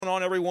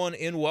on, everyone,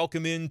 and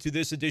welcome into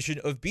this edition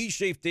of Be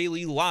Safe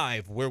Daily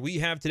Live, where we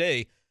have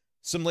today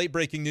some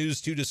late-breaking news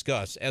to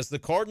discuss, as the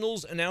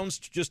Cardinals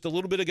announced just a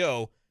little bit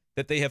ago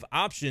that they have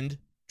optioned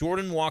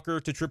Jordan Walker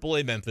to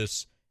AAA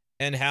Memphis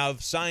and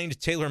have signed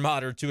Taylor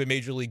Motter to a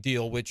major league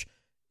deal, which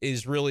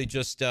is really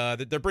just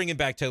that they're bringing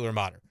back Taylor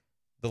Motter.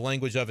 The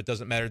language of it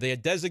doesn't matter. They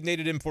had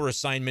designated him for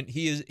assignment.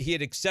 He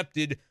had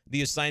accepted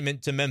the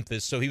assignment to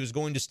Memphis, so he was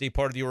going to stay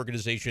part of the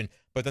organization,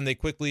 but then they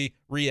quickly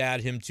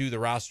re-add him to the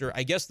roster.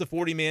 I guess the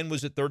 40-man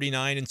was at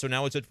 39, and so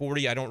now it's at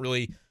 40. I don't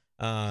really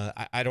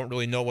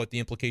know what the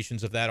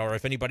implications of that are.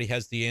 If anybody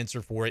has the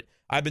answer for it,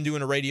 I've been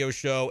doing a radio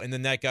show, and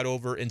then that got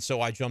over, and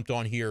so I jumped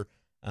on here.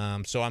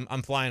 So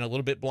I'm flying a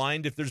little bit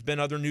blind if there's been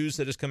other news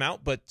that has come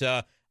out, but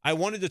I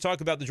wanted to talk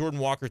about the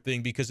Jordan Walker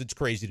thing because it's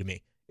crazy to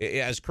me.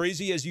 As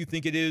crazy as you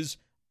think it is,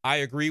 I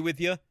agree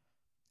with you.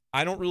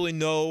 I don't really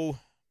know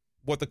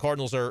what the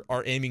Cardinals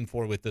are aiming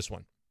for with this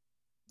one.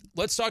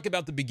 Let's talk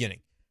about the beginning.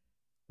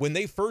 When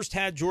they first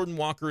had Jordan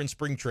Walker in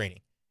spring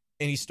training,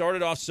 and he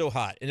started off so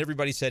hot, and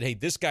everybody said, hey,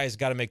 this guy's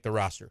got to make the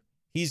roster.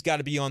 He's got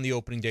to be on the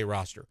opening day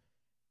roster.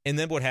 And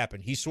then what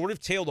happened? He sort of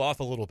tailed off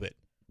a little bit.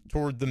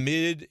 Toward the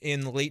mid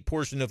and late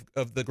portion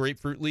of the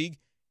Grapefruit League,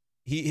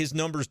 his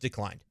numbers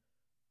declined.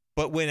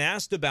 But when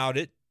asked about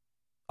it,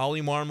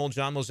 Ollie Marmol,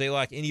 John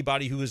Mozeliak,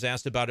 anybody who was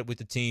asked about it with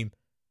the team,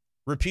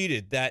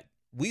 repeated that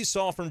we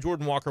saw from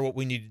Jordan Walker what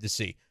we needed to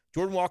see.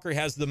 Jordan Walker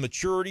has the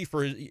maturity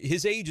for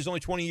his age is only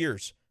 20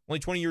 years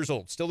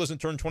old. Still doesn't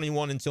turn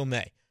 21 until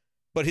May.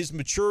 But his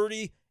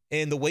maturity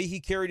and the way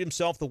he carried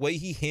himself, the way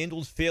he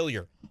handled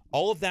failure,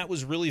 all of that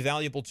was really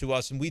valuable to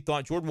us. And we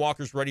thought Jordan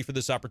Walker's ready for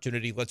this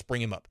opportunity. Let's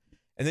bring him up.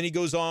 And then he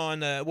goes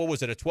on, a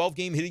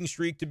 12-game hitting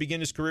streak to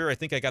begin his career. I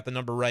think I got the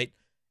number right.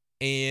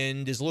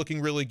 And is looking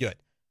really good.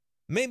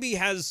 Maybe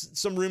has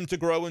some room to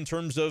grow in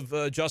terms of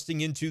adjusting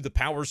into the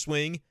power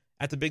swing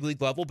at the big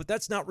league level, but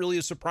that's not really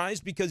a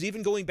surprise because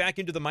even going back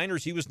into the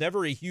minors, he was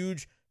never a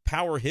huge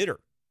power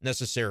hitter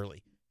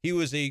necessarily. He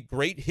was a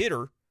great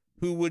hitter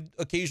who would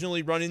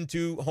occasionally run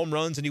into home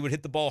runs and he would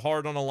hit the ball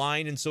hard on a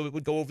line, and so it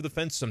would go over the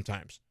fence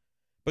sometimes.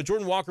 But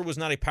Jordan Walker was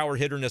not a power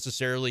hitter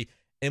necessarily,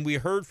 and we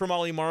heard from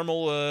Ollie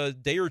Marmol a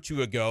day or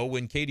two ago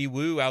when Katie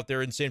Wu out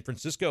there in San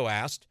Francisco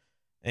asked,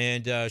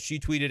 and she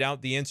tweeted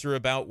out the answer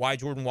about why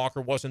Jordan Walker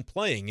wasn't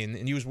playing,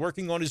 and he was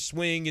working on his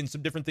swing and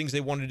some different things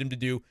they wanted him to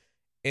do.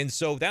 And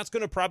so that's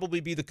going to probably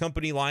be the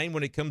company line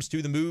when it comes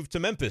to the move to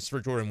Memphis for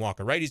Jordan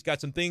Walker, right? He's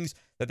got some things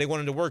that they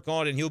wanted to work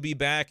on, and he'll be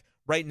back.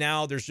 Right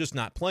now, there's just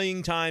not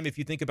playing time. If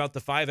you think about the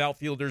 5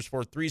 outfielders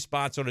for 3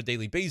 spots on a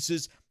daily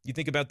basis, you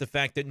think about the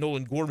fact that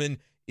Nolan Gorman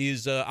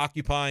is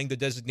occupying the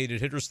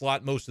designated hitter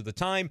slot most of the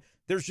time.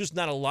 There's just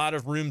not a lot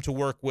of room to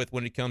work with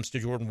when it comes to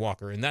Jordan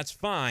Walker, and that's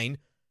fine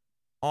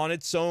on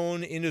its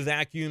own in a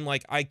vacuum.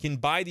 Like, I can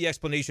buy the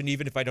explanation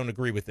even if I don't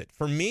agree with it.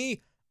 For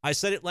me, I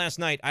said it last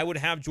night, I would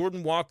have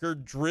Jordan Walker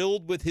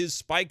drilled with his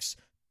spikes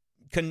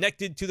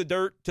connected to the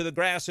dirt, to the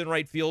grass in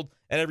right field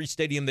at every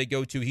stadium they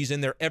go to. He's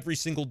in there every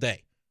single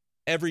day.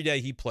 Every day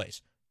he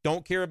plays.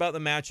 Don't care about the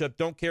matchup.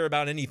 Don't care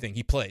about anything.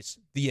 He plays.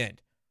 The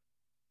end.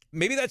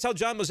 Maybe that's how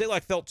John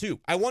Mozeliak felt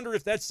too. I wonder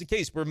if that's the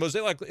case, where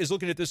Mozeliak is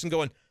looking at this and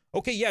going,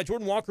 okay, yeah,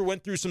 Jordan Walker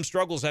went through some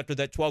struggles after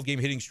that 12-game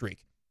hitting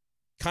streak.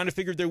 Kind of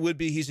figured there would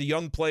be. He's a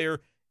young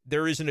player.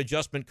 There is an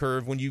adjustment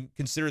curve when you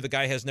consider the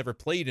guy has never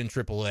played in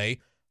AAA.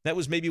 That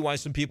was maybe why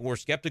some people were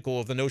skeptical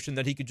of the notion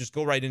that he could just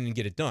go right in and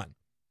get it done.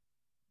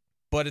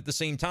 But at the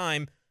same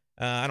time,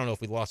 I don't know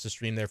if we lost the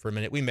stream there for a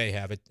minute. We may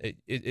have.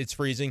 It's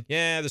freezing.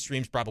 Yeah, the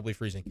stream's probably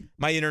freezing.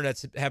 My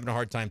internet's having a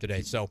hard time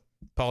today, so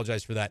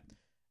apologize for that.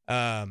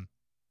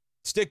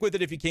 Stick with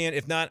it if you can.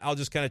 If not, I'll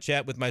just kind of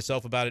chat with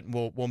myself about it, and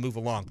we'll move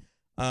along.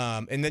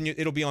 And then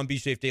it'll be on Be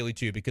Safe Daily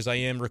too, because I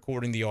am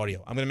recording the audio.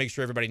 I'm going to make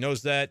sure everybody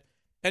knows that.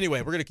 Anyway,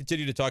 we're going to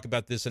continue to talk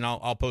about this, and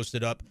I'll post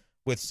it up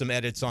with some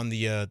edits on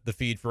the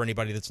feed for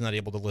anybody that's not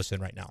able to listen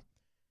right now.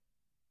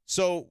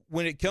 So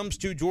when it comes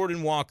to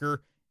Jordan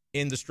Walker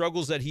and the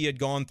struggles that he had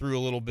gone through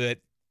a little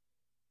bit,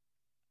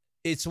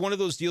 it's one of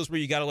those deals where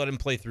you got to let him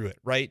play through it,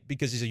 right?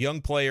 Because he's a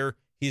young player.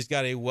 He's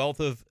got a wealth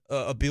of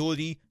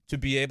ability to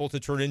be able to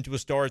turn into a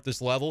star at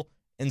this level.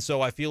 And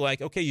so I feel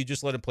like, okay, you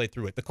just let him play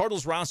through it. The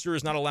Cardinals roster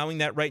is not allowing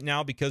that right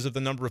now because of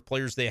the number of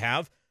players they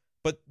have.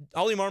 But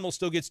Ollie Marmol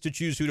still gets to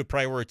choose who to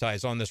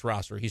prioritize on this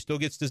roster. He still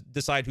gets to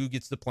decide who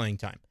gets the playing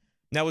time.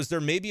 Now, is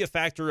there maybe a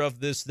factor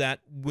of this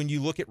that when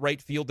you look at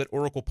right field at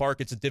Oracle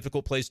Park, it's a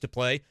difficult place to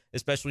play,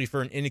 especially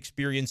for an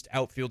inexperienced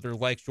outfielder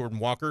like Jordan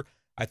Walker?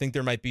 I think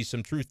there might be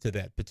some truth to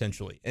that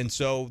potentially. And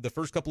so the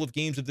first couple of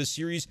games of this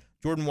series,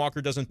 Jordan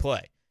Walker doesn't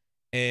play.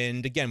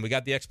 And again, we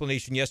got the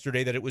explanation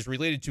yesterday that it was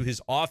related to his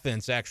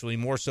offense, actually,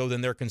 more so than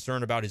their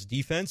concern about his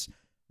defense.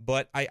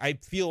 But I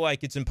feel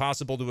like it's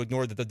impossible to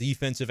ignore that the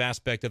defensive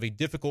aspect of a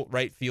difficult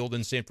right field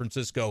in San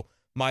Francisco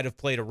might have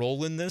played a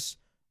role in this.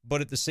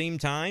 But at the same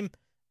time,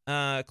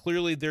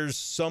 clearly there's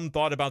some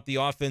thought about the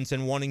offense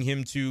and wanting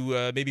him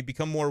to maybe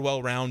become more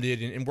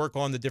well-rounded and work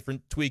on the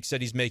different tweaks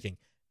that he's making.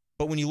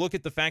 But when you look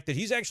at the fact that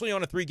he's actually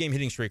on a 3-game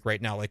hitting streak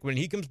right now, like when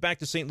he comes back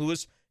to St.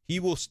 Louis, he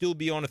will still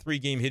be on a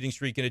 3-game hitting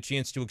streak and a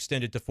chance to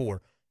extend it to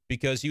 4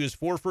 because he was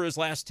 4 for his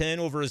last 10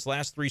 over his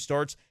last 3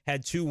 starts,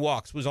 had 2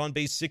 walks, was on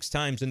base 6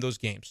 times in those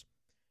games.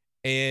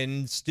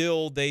 And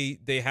still they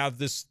have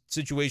this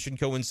situation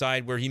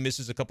coincide where he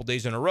misses a couple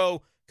days in a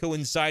row,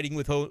 coinciding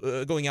with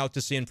going out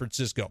to San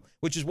Francisco,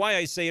 which is why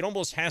I say it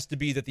almost has to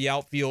be that the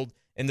outfield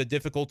and the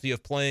difficulty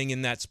of playing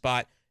in that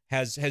spot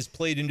has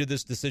played into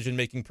this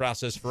decision-making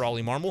process for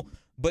Ollie Marmol.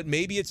 But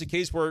maybe it's a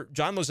case where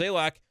John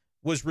Mozeliak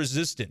was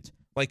resistant.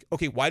 Like,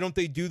 okay, why don't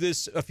they do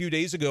this a few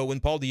days ago when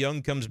Paul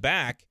DeJong comes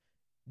back?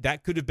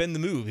 That could have been the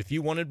move. If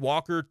you wanted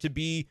Walker to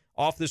be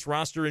off this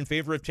roster in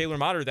favor of Taylor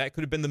Motter, that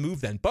could have been the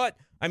move then. But,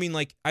 I mean,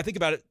 like, I think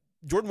about it,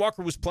 Jordan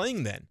Walker was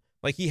playing then.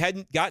 Like, he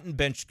hadn't gotten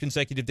benched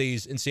consecutive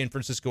days in San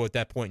Francisco at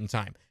that point in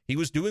time. He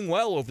was doing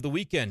well over the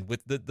weekend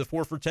with the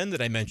 4 for 10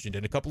 that I mentioned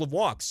and a couple of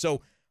walks.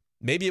 So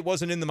maybe it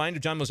wasn't in the mind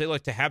of John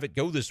Mozeliak to have it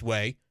go this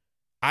way.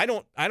 I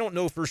don't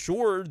know for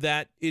sure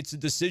that it's a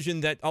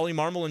decision that Ollie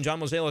Marmol and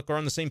John Mozeliak are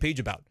on the same page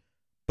about.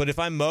 But if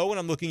I'm Mo and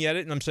I'm looking at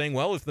it and I'm saying,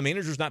 well, if the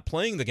manager's not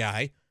playing the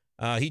guy,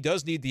 he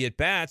does need the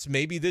at-bats,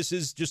 maybe this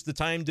is just the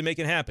time to make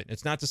it happen.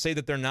 It's not to say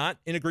that they're not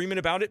in agreement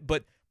about it,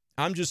 but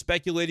I'm just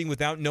speculating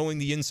without knowing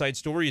the inside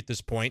story at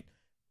this point,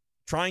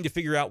 trying to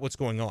figure out what's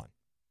going on.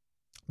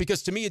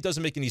 Because to me, it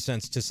doesn't make any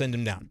sense to send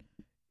him down.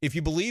 If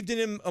you believed in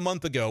him a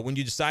month ago when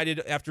you decided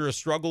after a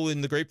struggle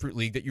in the Grapefruit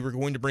League that you were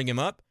going to bring him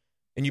up,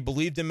 and you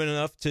believed him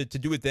enough to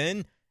do it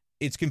then,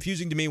 it's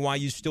confusing to me why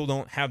you still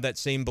don't have that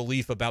same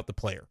belief about the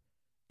player.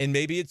 And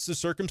maybe it's the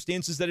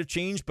circumstances that have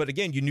changed, but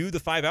again, you knew the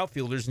 5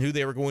 outfielders and who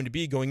they were going to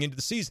be going into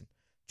the season.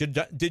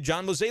 Did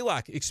John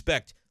Mozeliak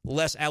expect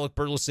less Alec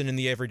Burleson in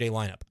the everyday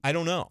lineup? I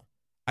don't know.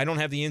 I don't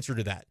have the answer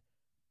to that.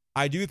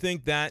 I do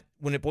think that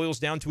when it boils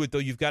down to it, though,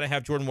 you've got to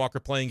have Jordan Walker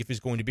playing if he's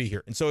going to be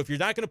here. And so if you're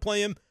not going to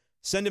play him,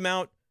 send him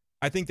out.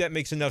 I think that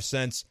makes enough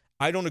sense.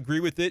 I don't agree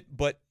with it,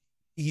 but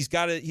he's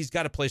got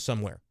to play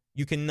somewhere.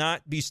 You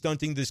cannot be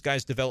stunting this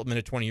guy's development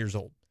at 20 years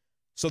old.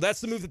 So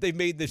that's the move that they've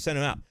made. They've sent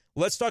him out.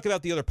 Let's talk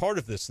about the other part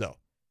of this, though,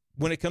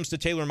 when it comes to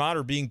Taylor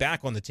Motter being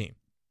back on the team.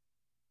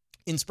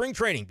 In spring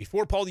training,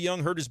 before Paul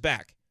DeJong hurt his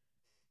back,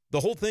 the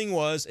whole thing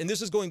was, and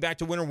this is going back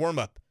to winter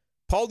warm-up,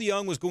 Paul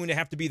DeJong was going to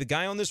have to be the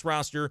guy on this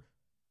roster,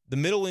 the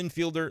middle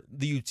infielder,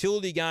 the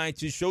utility guy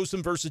to show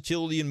some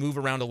versatility and move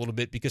around a little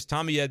bit because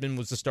Tommy Edman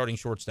was the starting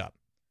shortstop.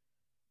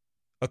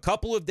 A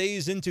couple of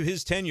days into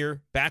his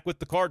tenure back with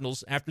the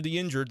Cardinals after the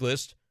injured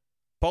list,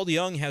 Paul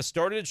DeJong has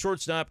started at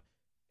shortstop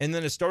and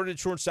then has started at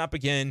shortstop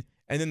again.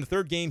 And then the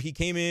third game, he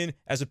came in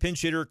as a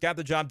pinch hitter, got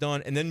the job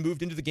done, and then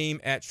moved into the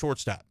game at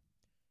shortstop.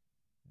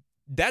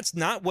 That's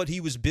not what he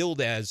was billed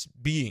as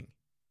being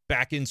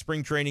back in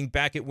spring training,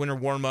 back at winter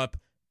warm-up,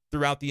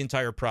 throughout the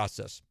entire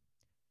process.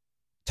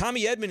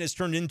 Tommy Edman has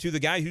turned into the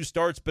guy who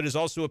starts but is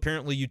also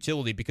apparently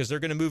utility because they're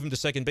going to move him to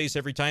second base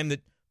every time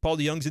that Paul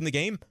DeJong's in the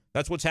game.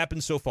 That's what's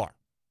happened so far.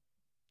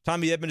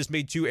 Tommy Edman has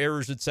made 2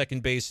 errors at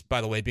second base,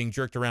 by the way, being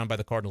jerked around by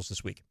the Cardinals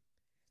this week.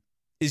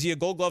 Is he a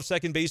Gold Glove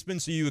second baseman,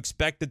 so you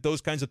expect that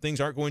those kinds of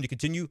things aren't going to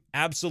continue?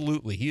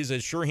 Absolutely. He is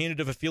as sure-handed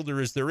of a fielder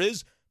as there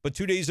is, but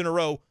 2 days in a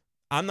row,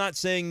 I'm not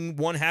saying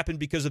one happened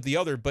because of the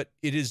other, but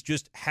it has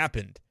just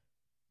happened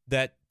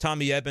that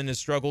Tommy Edman has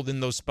struggled in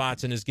those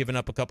spots and has given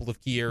up a couple of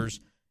key errors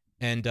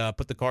and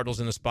put the Cardinals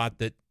in a spot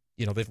that,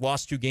 they've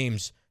lost 2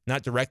 games,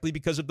 not directly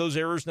because of those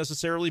errors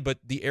necessarily, but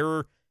the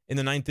error in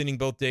the 9th inning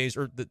both days,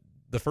 or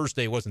the first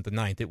day wasn't the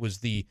 9th. It was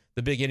the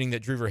big inning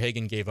that Drew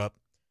Verhagen gave up,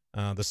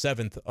 the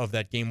 7th of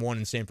that game 1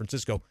 in San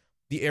Francisco.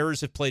 The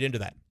errors have played into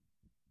that.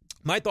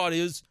 My thought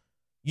is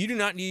you do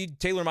not need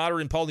Taylor Motter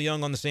and Paul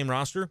DeJong on the same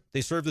roster.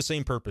 They serve the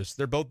same purpose.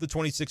 They're both the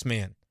 26th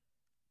man.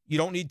 You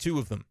don't need 2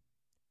 of them.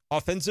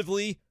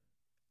 Offensively,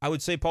 I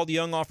would say Paul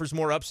DeJong offers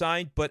more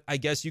upside, but I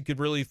guess you could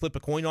really flip a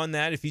coin on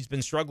that. If he's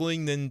been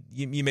struggling, then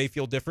you may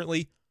feel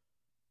differently.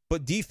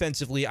 But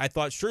defensively, I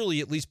thought surely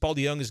at least Paul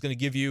DeJong is going to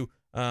give you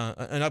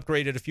an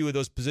upgrade at a few of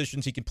those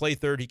positions. He can play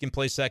third, he can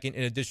play second,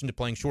 in addition to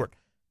playing short.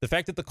 The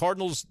fact that the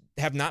Cardinals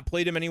have not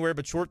played him anywhere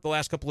but short the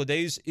last couple of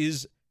days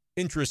is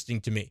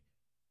interesting to me.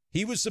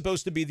 He was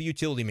supposed to be the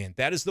utility man.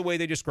 That is the way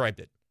they described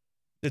it.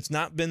 It's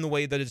not been the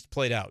way that it's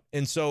played out.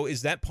 And so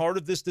is that part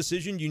of this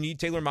decision? You need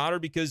Taylor Motter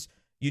because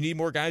you need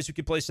more guys who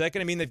can play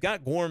second? I mean, they've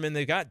got Gorman,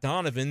 they've got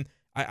Donovan.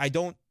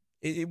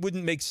 It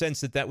wouldn't make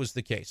sense that was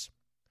the case.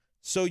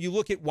 So you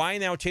look at why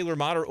now Taylor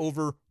Motter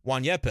over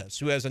Juan Yepez,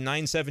 who has a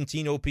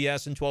 .917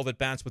 OPS and 12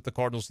 at-bats with the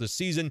Cardinals this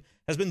season,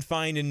 has been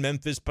fine in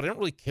Memphis, but I don't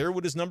really care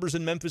what his numbers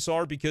in Memphis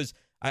are because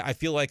I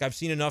feel like I've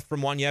seen enough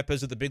from Juan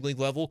Yepez at the big league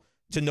level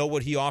to know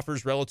what he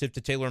offers relative to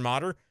Taylor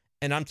Motter,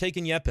 and I'm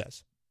taking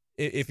Yepez.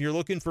 If you're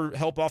looking for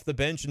help off the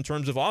bench in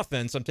terms of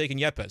offense, I'm taking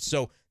Yepez.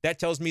 So that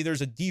tells me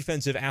there's a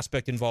defensive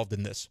aspect involved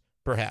in this,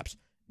 perhaps.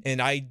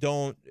 And I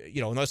don't,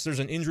 unless there's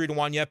an injury to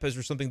Juan Yepez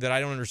or something that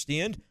I don't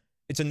understand,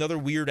 it's another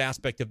weird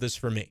aspect of this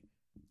for me.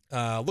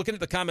 Looking at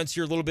the comments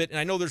here a little bit, and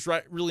I know there's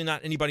really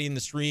not anybody in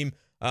the stream,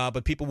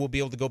 but people will be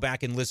able to go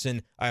back and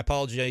listen. I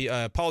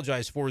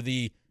apologize for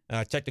the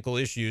technical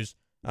issues.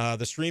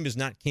 The stream is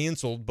not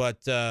canceled,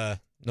 but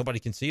nobody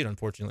can see it,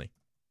 unfortunately.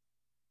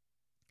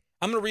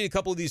 I'm going to read a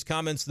couple of these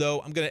comments,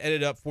 though. I'm going to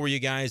edit up for you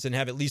guys and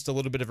have at least a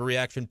little bit of a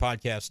reaction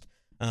podcast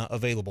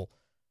available.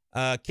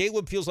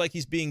 Caleb feels like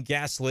he's being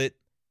gaslit.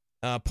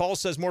 Paul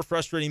says more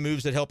frustrating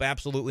moves that help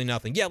absolutely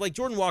nothing. Yeah, like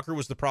Jordan Walker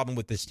was the problem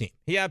with this team.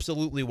 He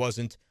absolutely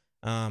wasn't.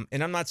 And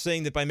I'm not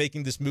saying that by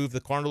making this move,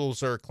 the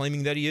Cardinals are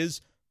claiming that he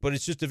is, but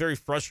it's just a very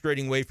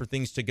frustrating way for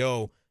things to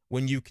go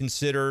when you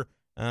consider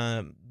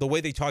the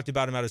way they talked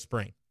about him out of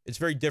spring. It's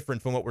very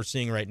different from what we're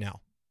seeing right now,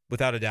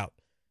 without a doubt.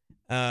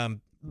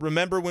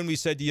 Remember when we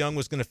said DeYoung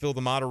was going to fill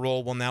the Motter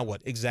role? Well, now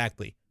what?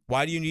 Exactly.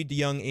 Why do you need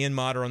DeYoung and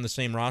Motter on the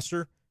same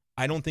roster?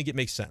 I don't think it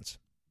makes sense.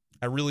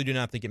 I really do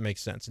not think it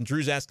makes sense. And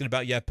Drew's asking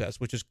about Yepes,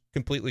 which is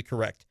completely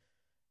correct.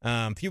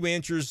 Few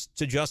answers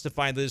to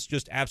justify this,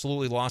 just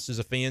absolutely lost as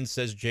a fan,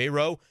 says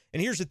J-Ro.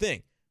 And here's the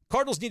thing.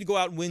 Cardinals need to go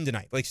out and win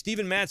tonight. Like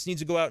Steven Matz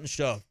needs to go out and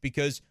shove,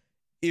 because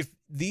if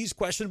these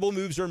questionable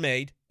moves are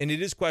made, and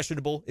it is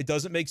questionable, it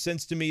doesn't make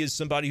sense to me as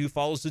somebody who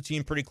follows the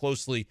team pretty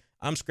closely.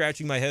 I'm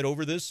scratching my head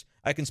over this.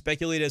 I can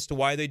speculate as to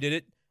why they did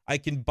it. I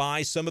can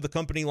buy some of the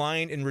company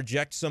line and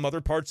reject some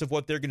other parts of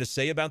what they're going to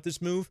say about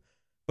this move.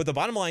 But the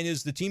bottom line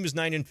is the team is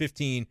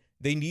 9-15.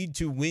 They need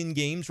to win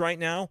games right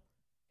now.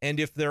 And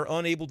if they're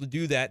unable to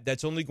do that,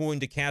 that's only going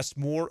to cast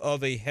more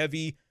of a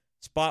heavy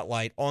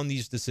spotlight on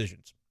these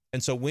decisions.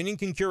 And so winning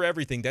can cure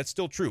everything. That's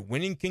still true.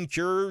 Winning can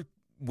cure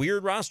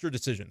weird roster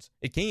decisions.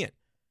 It can.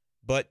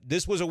 But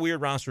this was a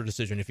weird roster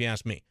decision, if you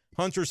ask me.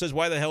 Hunter says,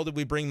 why the hell did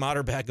we bring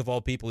Motter back of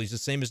all people? He's the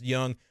same as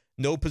Young.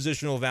 No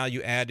positional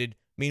value added.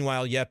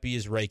 Meanwhile, Yeppe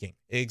is raking.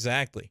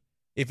 Exactly.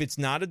 If it's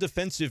not a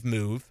defensive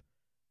move,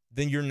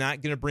 then you're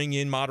not going to bring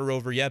in Motter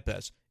over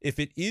Yepes. If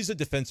it is a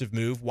defensive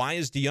move, why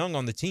is DeYoung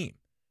on the team?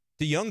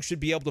 DeYoung should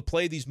be able to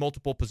play these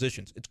multiple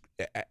positions. It's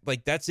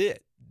like, that's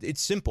it.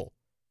 It's simple.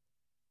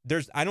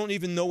 I don't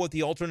even know what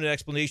the alternate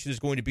explanation is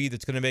going to be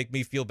that's going to make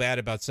me feel bad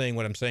about saying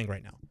what I'm saying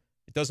right now.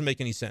 It doesn't make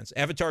any sense.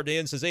 Avatar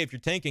Dan says, hey, if you're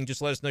tanking,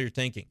 just let us know you're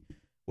tanking.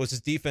 Was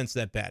his defense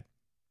that bad?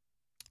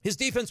 His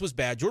defense was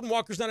bad. Jordan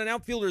Walker's not an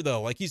outfielder,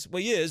 though. He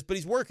is, but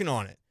he's working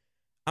on it.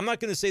 I'm not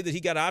going to say that he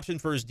got option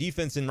for his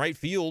defense in right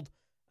field,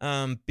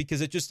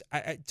 because it just,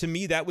 to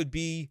me, that would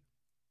be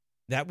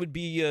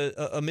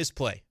a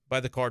misplay by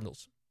the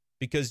Cardinals,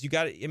 because he's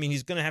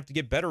going to have to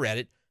get better at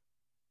it.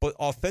 But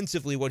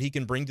offensively, what he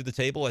can bring to the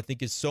table, I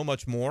think, is so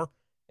much more.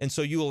 And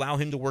so you allow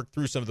him to work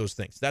through some of those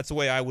things. That's the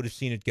way I would have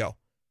seen it go.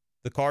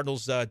 The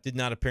Cardinals did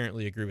not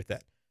apparently agree with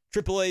that.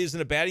 AAA is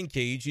in a batting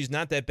cage. He's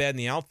not that bad in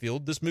the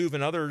outfield. This move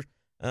and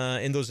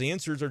those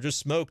answers are just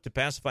smoke to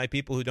pacify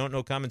people who don't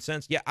know common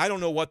sense. Yeah, I don't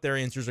know what their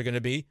answers are going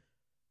to be,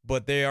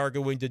 but they are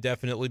going to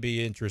definitely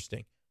be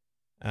interesting.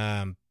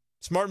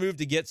 Smart move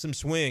to get some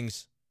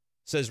swings,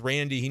 says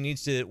Randy. He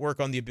needs to work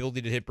on the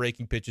ability to hit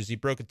breaking pitches. He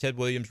broke a Ted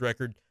Williams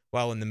record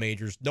while in the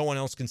majors. No one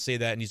else can say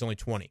that, and he's only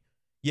 20.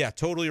 Yeah,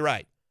 totally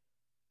right.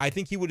 I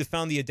think he would have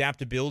found the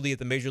adaptability at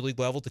the major league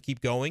level to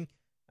keep going,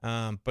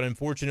 but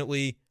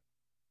unfortunately,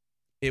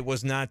 it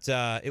was not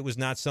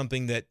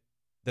something that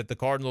the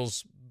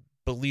Cardinals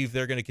believe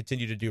they're going to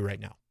continue to do right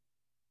now.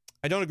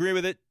 I don't agree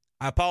with it.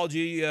 I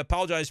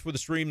apologize for the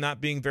stream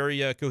not being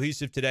very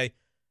cohesive today,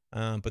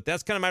 but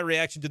that's kind of my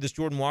reaction to this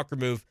Jordan Walker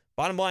move.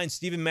 Bottom line,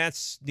 Steven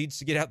Matz needs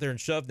to get out there and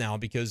shove now,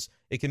 because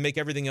it can make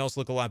everything else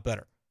look a lot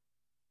better.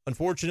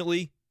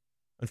 Unfortunately,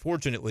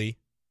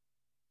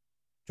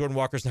 Jordan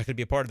Walker's not going to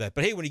be a part of that.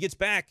 But hey, when he gets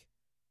back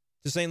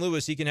to St.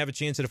 Louis, he can have a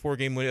chance at a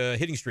 4-game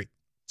hitting streak.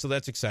 So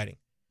that's exciting.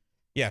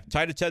 Yeah,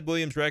 tied a Ted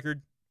Williams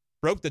record,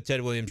 broke the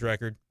Ted Williams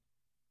record.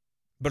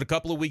 But a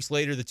couple of weeks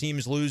later, the team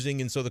is losing,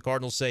 and so the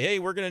Cardinals say, hey,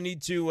 we're going to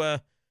need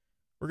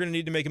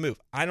to make a move.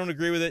 I don't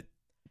agree with it.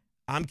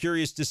 I'm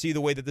curious to see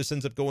the way that this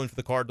ends up going for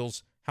the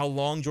Cardinals, how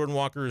long Jordan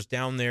Walker is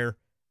down there,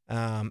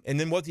 and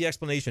then what the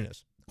explanation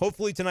is.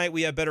 Hopefully tonight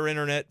we have better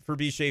internet for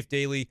Be Safe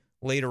Daily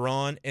later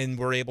on, and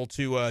we're able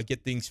to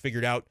get things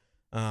figured out.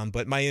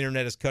 But my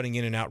internet is cutting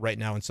in and out right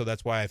now, and so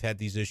that's why I've had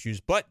these issues.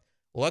 But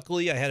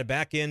luckily, I had a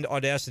back-end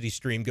Audacity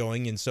stream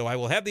going, and so I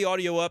will have the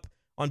audio up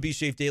on Be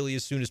Safe Daily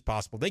as soon as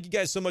possible. Thank you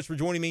guys so much for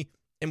joining me,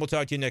 and we'll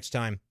talk to you next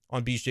time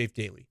on Be Safe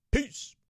Daily. Peace.